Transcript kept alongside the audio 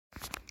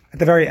At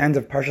the very end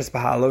of Parsha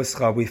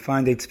Baha'aloscha, we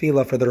find a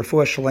Tefilah for the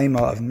Refuah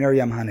Shalema of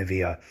Miriam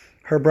Hanaviyah.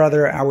 Her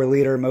brother, our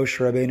leader, Moshe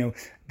Rabbeinu,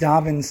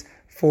 davens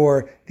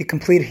for the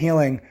complete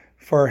healing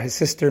for his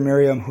sister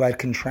Miriam, who had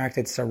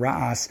contracted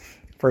Sara'as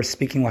for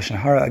speaking Lashon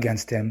Hara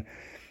against him.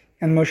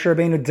 And Moshe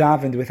Rabbeinu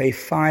davened with a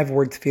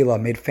 5-word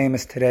Tefilah made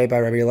famous today by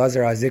Rabbi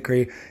Elazar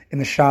HaZikri in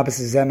the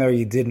Shabbos Zemer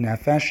Yidid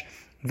Nefesh.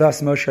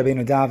 Thus Moshe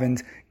Rabbeinu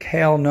davened,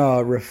 Keil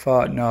na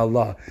Refuah na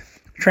la,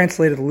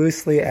 translated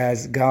loosely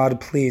as, God,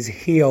 please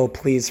heal,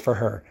 please for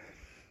her.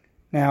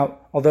 Now,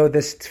 although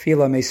this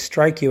Tefilah may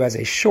strike you as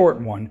a short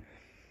one,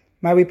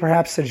 might we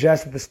perhaps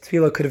suggest that this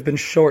Tefilah could have been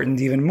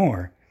shortened even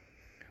more?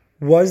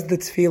 Was the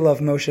Tefilah of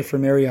Moshe for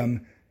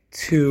Miriam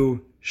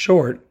too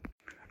short,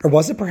 or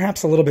was it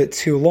perhaps a little bit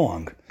too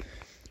long?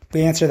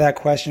 We answer that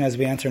question as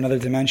we enter another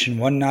dimension,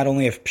 one not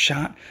only of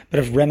Pshat, but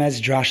of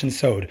Remez, Drash, and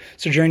Sod.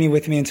 So journey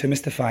with me into a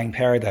mystifying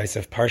paradise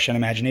of Parsha and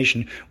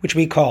imagination, which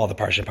we call the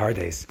Parsha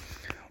Pardis.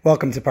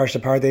 Welcome to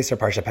Parsha Pardis or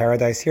Parsha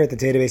Paradise here at the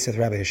database with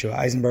Rabbi Yeshua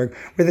Eisenberg,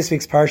 where this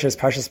week's Parsha is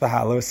Parshas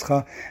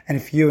Baha'aloscha. And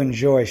if you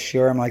enjoy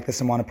shiurim like this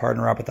and want to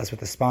partner up with us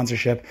with a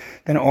sponsorship,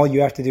 then all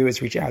you have to do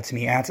is reach out to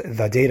me at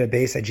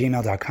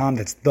thedatabase@gmail.com.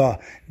 That's the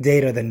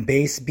data, then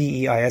base,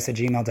 BEIS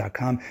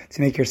 @gmail.com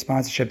to make your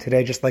sponsorship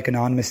today, just like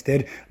Anonymous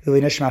did.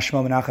 Lili Nishma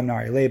Shmo Menachem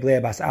Nari Leib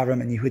Leah Bas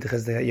Avram and Yehuda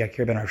Chizda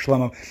Yakir Ben Ar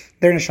Shlomo.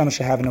 Their neshama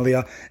shall have an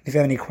aliyah. If you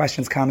have any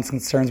questions, comments,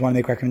 concerns, want to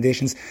make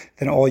recommendations,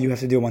 then all you have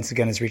to do once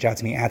again is reach out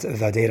to me at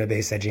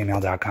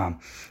thedatabase@gmail.com.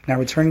 Now,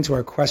 returning to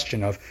our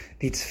question of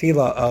the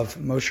Tefilah of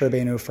Moshe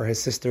Rabbeinu for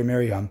his sister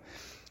Miriam.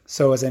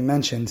 So, as I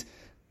mentioned,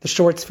 the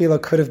short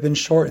Tefilah could have been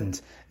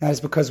shortened. That is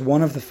because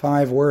one of the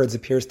 5 words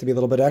appears to be a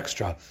little bit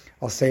extra.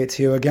 I'll say it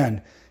to you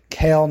again.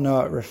 Keil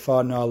na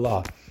Refuah na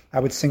la.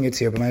 I would sing it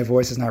to you, but my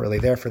voice is not really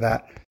there for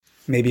that.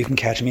 Maybe you can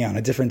catch me on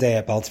a different day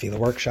at Baal Tefilah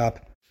Workshop.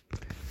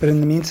 But in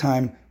the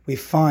meantime, we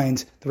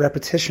find the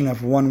repetition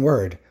of one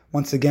word.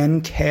 Once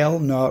again,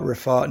 Keil na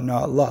Refuah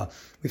na la.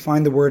 We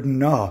find the word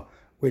na,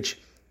 which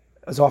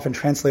is often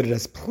translated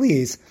as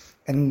please,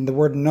 and the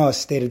word na is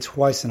stated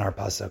twice in our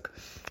pasuk.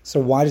 So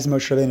why does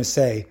Moshe Rabbeinu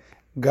say,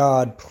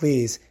 God,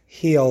 please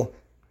heal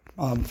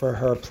for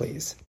her,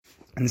 please?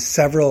 And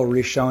several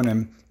Rishonim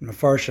and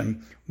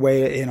Mefarshim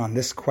weigh in on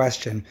this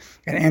question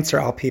and answer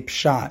al pi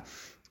pshat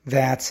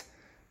that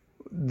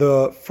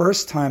the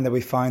first time that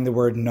we find the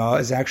word na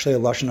is actually a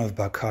lashon of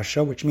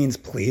bakasha, which means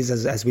please,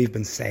 as we've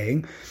been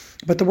saying.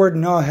 But the word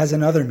na has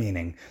another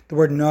meaning. The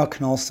word na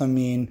can also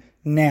mean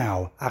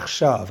now,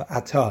 achshav,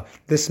 ata,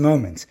 this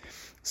moment.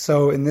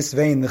 So in this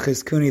vein, the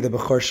Chizkuni, the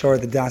Bechor Shor,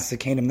 the Das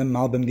Zekanim, the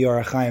Malbim, the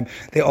Orachayim,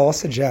 they all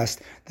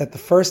suggest that the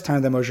first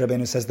time that Moshe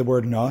Rabbeinu says the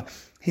word na,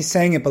 he's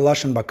saying it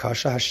b'lashon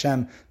bakasha,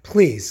 Hashem,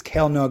 please,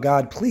 Keil na,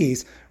 God,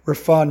 please,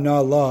 Refuah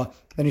na la,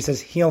 then he says,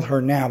 heal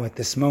her now at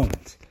this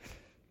moment.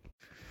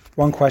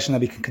 One question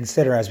that we can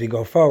consider as we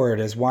go forward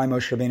is why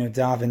Moshe Rabbeinu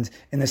davened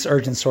in this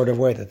urgent sort of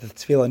way, that the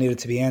Tefilah needed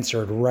to be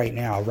answered right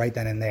now, right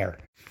then and there.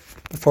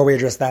 Before we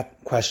address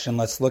that question,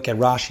 let's look at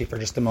Rashi for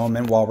just a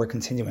moment while we're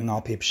continuing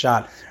al pi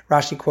pshat.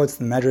 Rashi quotes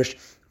the Medrash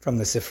from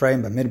the Sifrei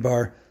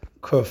Bamidbar,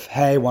 Kuf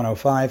Hey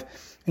 105,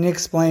 and he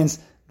explains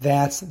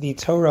that the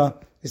Torah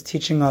is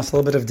teaching us a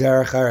little bit of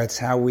derech eretz,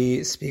 how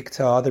we speak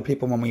to other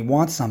people when we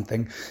want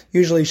something.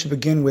 Usually you should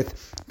begin with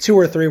 2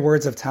 or 3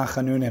 words of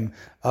tachanunim,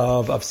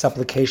 of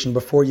supplication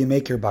before you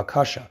make your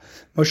bakasha.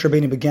 Moshe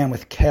Rabbeinu began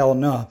with Keil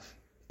na,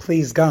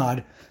 please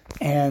God,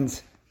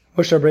 and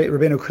Moshe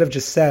Rabbeinu could have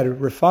just said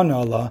Refuah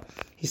na la.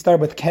 He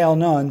started with Keil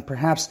na, and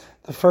perhaps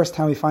the first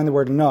time we find the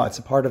word na, it's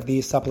a part of the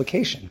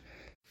supplication.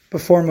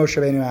 Before Moshe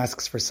Rabbeinu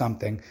asks for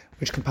something,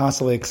 which could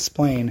possibly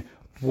explain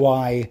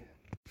why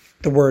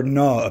the word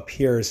na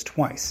appears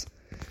twice.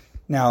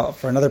 Now,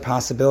 for another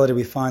possibility,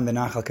 we find the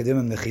Nachal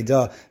Kadimim, the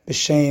Chidah,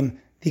 B'Shem,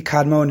 the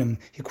Kadmonim.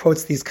 He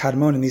quotes these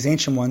Kadmonim, these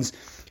ancient ones,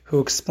 who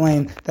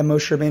explain that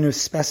Moshe Rabbeinu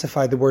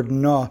specified the word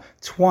na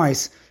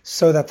twice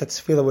so that the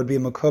Tefilah would be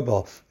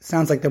makubal. It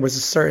sounds like there was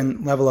a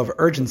certain level of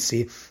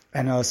urgency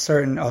and a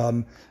certain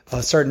knowledge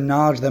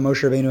that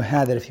Moshe Rabbeinu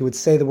had, that if he would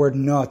say the word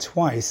na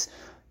twice,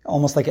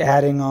 almost like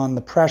adding on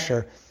the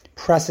pressure,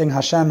 pressing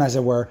Hashem, as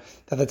it were,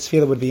 that the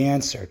Tefilah would be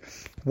answered.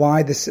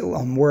 Why this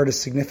word is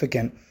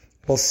significant,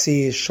 we'll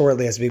see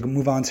shortly as we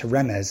move on to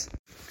Remez,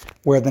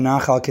 where the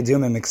Nachal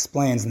Kedumim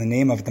explains in the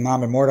name of the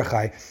Mamre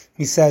Mordechai.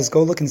 He says,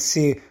 go look and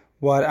see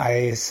what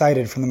I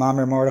cited from the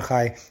Mamre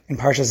Mordechai in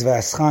Parshas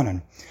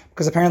V'eschanan.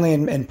 Because apparently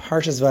in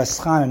Parshas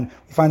V'eschanan,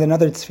 we find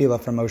another Tefilah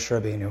from Moshe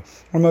Rabbeinu,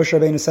 where Moshe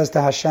Rabbeinu says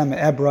to Hashem,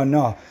 Ebra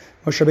na.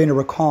 Moshe Rabbeinu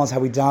recalls how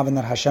we daven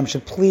that Hashem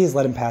should please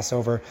let him pass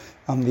over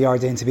the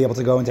Yarden to be able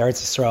to go into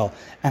Eretz Yisrael.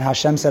 And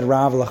Hashem said,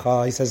 Rav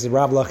Lacha,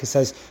 he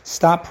says,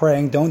 stop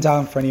praying, don't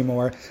daven for any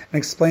more, and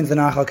explains the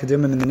Nachal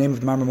Kedumim in the name of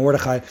the Mamre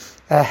Mordechai,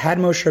 that had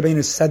Moshe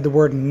Rabbeinu said the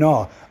word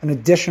na an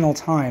additional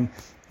time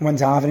when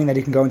davening that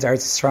he can go into Eretz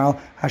Yisrael,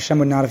 Hashem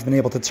would not have been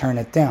able to turn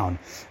it down.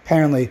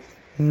 Apparently,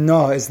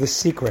 na is the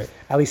secret.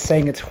 At least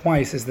saying it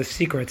twice is the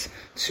secret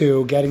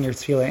to getting your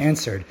tefillah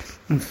answered.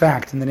 In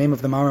fact, in the name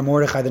of the Mamre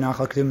Mordechai, the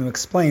Nachal Kedumim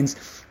explains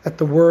that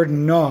the word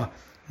na,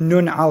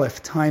 nun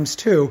aleph times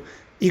 2,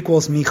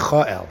 equals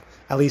Michael.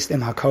 at least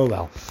im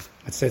hakolel.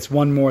 It's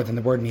one more than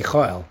the word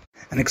Michael,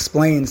 and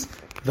explains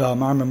the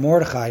Marmar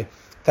Mordechai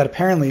that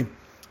apparently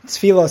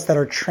tefillos that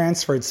are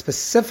transferred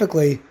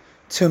specifically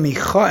to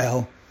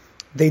Michael,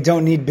 they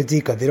don't need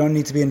bedika. They don't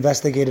need to be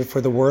investigated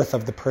for the worth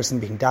of the person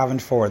being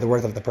davened for, the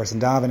worth of the person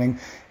davening.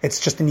 It's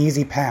just an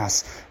easy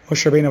pass.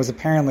 Moshe Rabbeinu was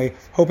apparently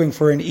hoping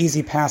for an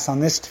easy pass on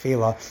this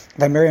tefillah,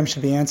 that Miriam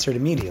should be answered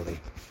immediately.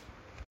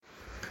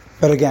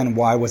 But again,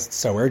 why was it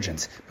so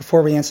urgent?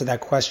 Before we answer that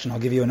question, I'll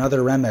give you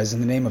another remez in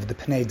the name of the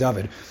Pnei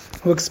David,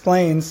 who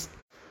explains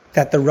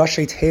that the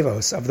Rashi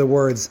Tevos of the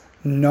words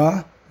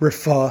na,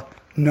 Refuah,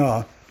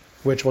 na,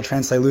 which we'll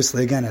translate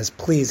loosely again as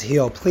please,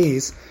 heal,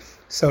 please,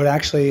 so it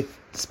actually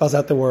spells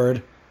out the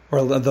word,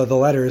 or the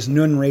letters,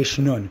 nun, resh,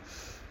 nun,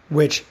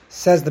 which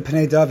says the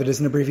Pnei David is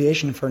an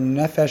abbreviation for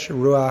nefesh,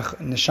 ruach,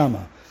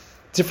 neshama.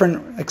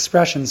 Different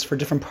expressions for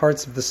different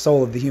parts of the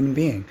soul of the human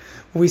being.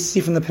 What we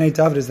see from the Pnei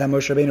David is that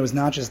Moshe Rabbeinu was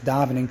not just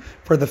davening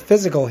for the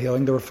physical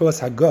healing, the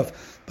refuas haguf,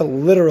 but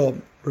literal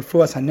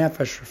refuas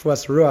hanefesh,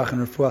 refuas ruach,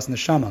 and refuas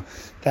neshama.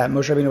 That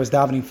Moshe Rabbeinu was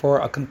davening for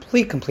a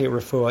complete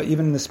refuah,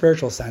 even in the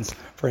spiritual sense,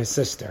 for his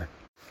sister.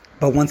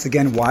 But once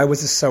again, why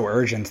was this so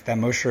urgent that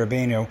Moshe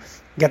Rabbeinu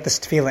get this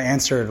tefillah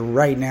answered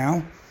right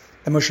now?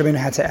 That Moshe Rabbeinu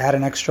had to add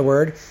an extra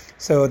word?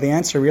 So the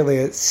answer really,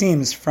 it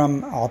seems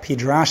from Al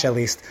Pidrash at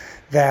least,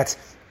 that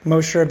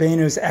Moshe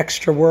Rabbeinu's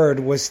extra word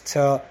was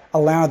to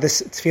allow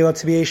this tefillah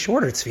to be a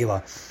shorter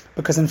tefillah.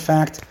 Because in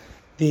fact,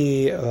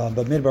 the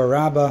Bamidbar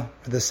Rabbah,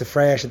 the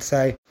Sifrei I should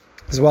say,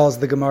 as well as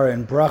the Gemara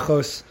in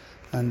Brachos,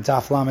 and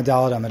Daf Lamed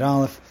Daled Amud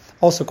Aleph,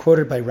 also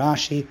quoted by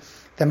Rashi,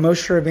 that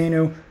Moshe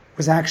Rabbeinu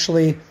was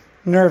actually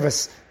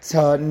nervous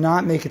to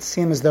not make it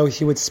seem as though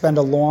he would spend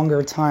a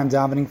longer time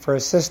davening for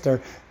his sister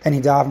than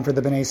he davened for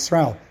the Bnei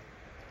Yisrael.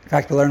 In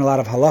fact, we learn a lot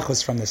of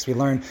halachos from this. We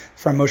learn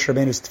from Moshe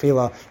Rabbeinu's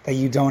tefillah that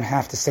you don't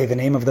have to say the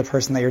name of the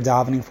person that you're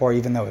davening for,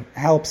 even though it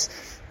helps.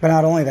 But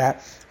not only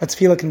that, a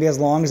tefillah can be as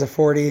long as a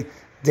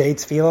 40-day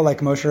tefillah, like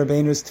Moshe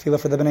Rabbeinu's tefillah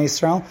for the Bnei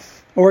Yisrael,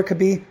 or it could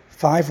be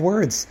 5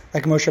 words,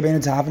 like Moshe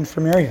Rabbeinu davened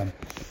for Miriam.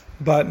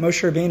 But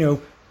Moshe Rabbeinu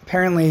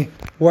apparently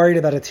worried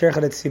about a tircha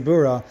de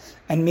tzibura,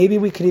 and maybe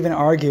we could even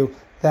argue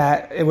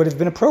that it would have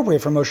been appropriate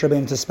for Moshe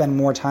Rabbeinu to spend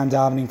more time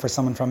davening for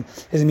someone from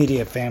his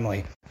immediate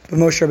family. But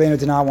Moshe Rabbeinu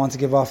did not want to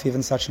give off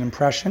even such an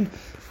impression.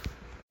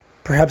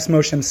 Perhaps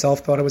Moshe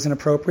himself thought it was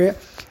inappropriate.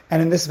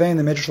 And in this vein,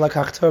 the Midrash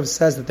Lakach Tov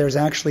says that there's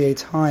actually a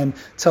time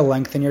to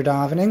lengthen your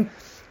davening,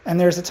 and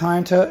there's a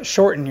time to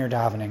shorten your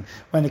davening.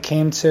 When it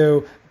came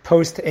to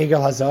post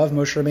Egel Hazav,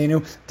 Moshe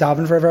Rabbeinu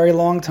davened for a very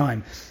long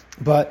time.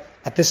 But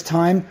at this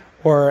time,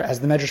 or as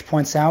the Medrash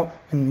points out,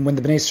 when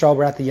the Bnei Yisrael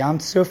were at the Yam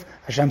Tzuf,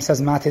 Hashem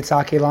says,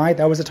 Matetzak Elai,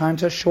 that was a time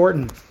to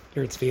shorten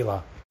your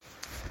tefillah.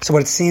 So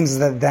what it seems is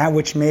that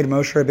which made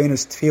Moshe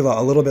Rabbeinu's tefillah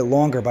a little bit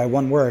longer by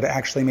one word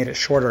actually made it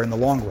shorter in the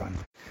long run.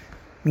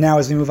 Now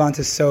as we move on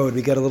to Sod,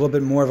 we get a little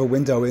bit more of a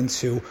window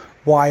into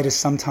why it is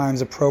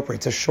sometimes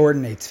appropriate to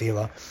shorten a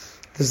tefillah.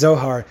 The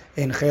Zohar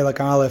in Chelak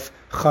Aleph,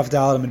 Chav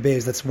Daled Amud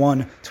Beis, that's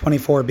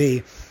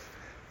 1:24b,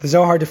 the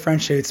Zohar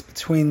differentiates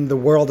between the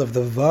world of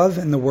the Vav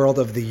and the world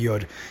of the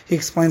Yud. He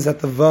explains that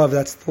the Vav,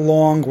 that's the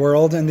long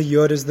world, and the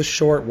Yud is the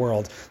short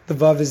world. The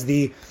Vav is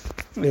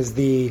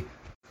the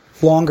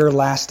longer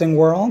lasting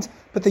world,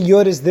 but the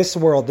Yud is this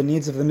world, the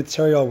needs of the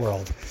material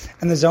world.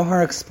 And the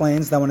Zohar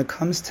explains that when it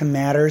comes to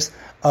matters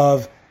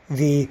of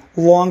the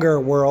longer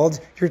world,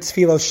 your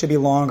tefillos should be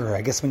longer.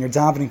 I guess when you're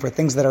davening for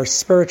things that are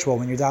spiritual,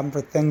 when you're davening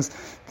for things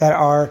that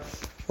are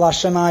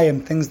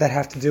Lashamayim, things that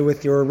have to do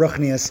with your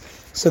ruchnius,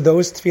 so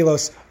those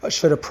tefillos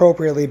should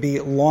appropriately be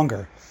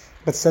longer.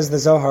 But says the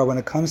Zohar, when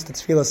it comes to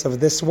tefillos of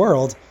this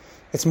world,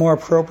 it's more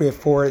appropriate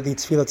for the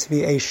tefillah to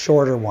be a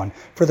shorter one.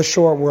 For the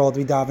short world,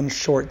 we daven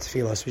short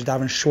tefillos, we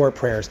daven short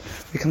prayers.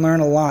 We can learn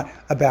a lot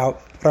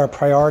about what our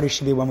priority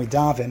should be when we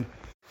daven.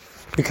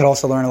 We could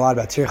also learn a lot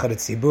about tircha de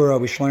tzibura.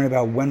 We should learn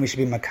about when we should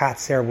be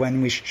makatzer,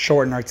 when we should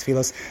shorten our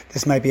tefillos.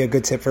 This might be a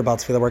good tip for Baal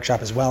Tefillah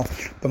Workshop as well.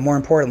 But more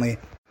importantly,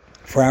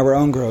 for our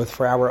own growth,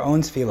 for our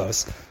own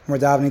tefillos, when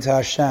we're davening to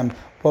Hashem,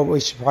 what we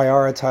should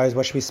prioritize,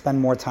 what should we spend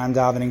more time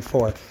davening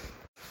for.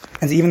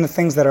 And even the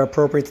things that are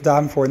appropriate to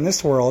daven for in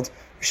this world,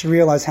 we should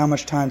realize how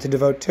much time to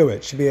devote to it.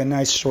 It should be a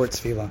nice short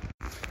tefillah.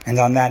 And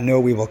on that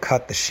note, we will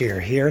cut the shir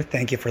here.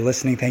 Thank you for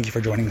listening. Thank you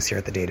for joining us here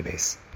at the database.